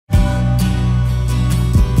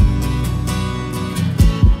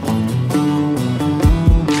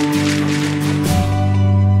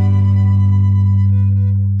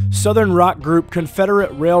Southern rock group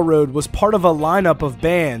Confederate Railroad was part of a lineup of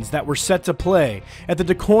bands that were set to play at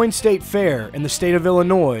the Quoin State Fair in the state of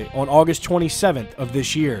Illinois on August 27th of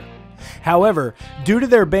this year. However, due to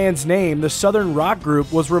their band's name, the Southern rock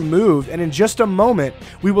group was removed, and in just a moment,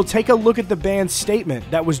 we will take a look at the band's statement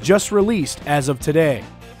that was just released as of today.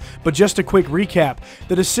 But just a quick recap,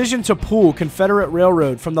 the decision to pull Confederate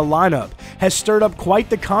Railroad from the lineup has stirred up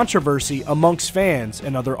quite the controversy amongst fans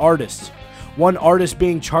and other artists. One artist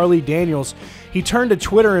being Charlie Daniels, he turned to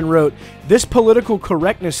Twitter and wrote, "This political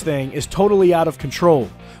correctness thing is totally out of control.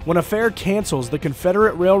 When a fair cancels the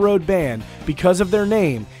Confederate Railroad band because of their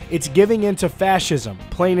name, it's giving in to fascism,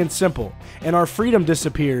 plain and simple, and our freedom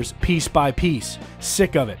disappears piece by piece.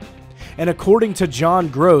 Sick of it." And according to John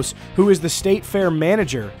Gross, who is the state fair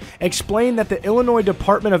manager, explained that the Illinois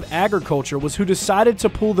Department of Agriculture was who decided to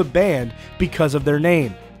pull the band because of their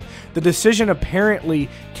name. The decision apparently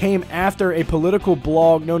came after a political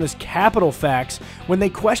blog known as Capital Facts when they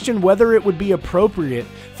questioned whether it would be appropriate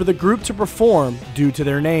for the group to perform due to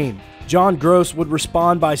their name. John Gross would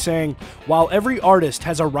respond by saying, "While every artist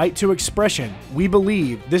has a right to expression, we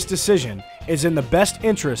believe this decision is in the best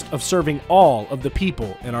interest of serving all of the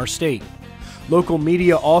people in our state." Local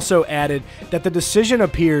media also added that the decision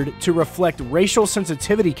appeared to reflect racial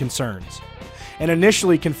sensitivity concerns. And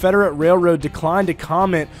initially, Confederate Railroad declined to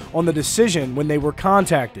comment on the decision when they were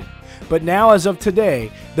contacted. But now, as of today,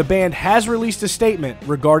 the band has released a statement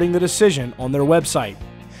regarding the decision on their website.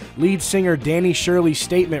 Lead singer Danny Shirley's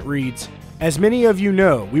statement reads, "As many of you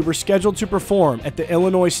know, we were scheduled to perform at the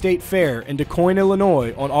Illinois State Fair in Quoin,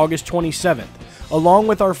 Illinois on August 27th, along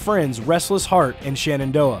with our friends Restless Heart and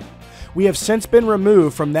Shenandoah. We have since been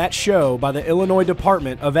removed from that show by the Illinois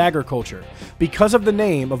Department of Agriculture because of the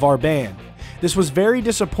name of our band. This was very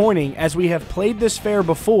disappointing as we have played this fair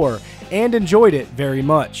before and enjoyed it very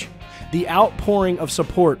much. The outpouring of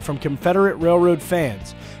support from Confederate Railroad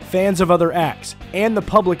fans, fans of other acts, and the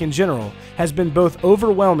public in general has been both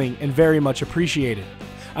overwhelming and very much appreciated.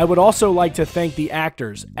 I would also like to thank the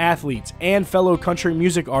actors, athletes, and fellow country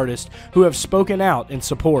music artists who have spoken out in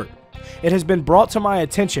support. It has been brought to my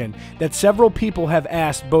attention that several people have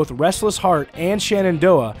asked both Restless Heart and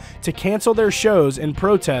Shenandoah to cancel their shows in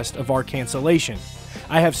protest of our cancellation.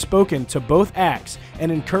 I have spoken to both acts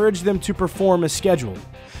and encouraged them to perform as scheduled.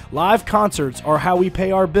 Live concerts are how we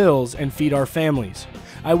pay our bills and feed our families.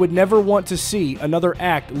 I would never want to see another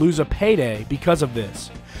act lose a payday because of this.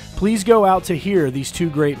 Please go out to hear these two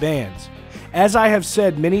great bands. As I have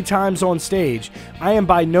said many times on stage, I am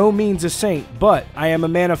by no means a saint, but I am a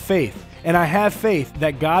man of faith, and I have faith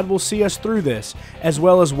that God will see us through this as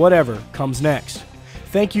well as whatever comes next.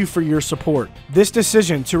 Thank you for your support. This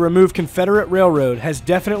decision to remove Confederate Railroad has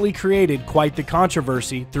definitely created quite the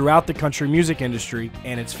controversy throughout the country music industry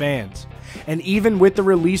and its fans. And even with the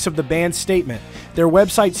release of the band's statement, their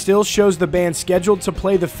website still shows the band scheduled to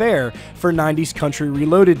play the fair for 90s Country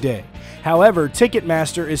Reloaded Day. However,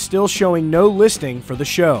 Ticketmaster is still showing no listing for the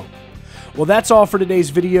show. Well, that's all for today's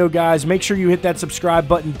video, guys. Make sure you hit that subscribe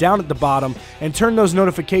button down at the bottom and turn those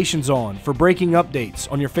notifications on for breaking updates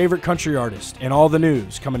on your favorite country artist and all the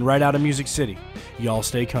news coming right out of Music City. Y'all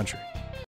stay country.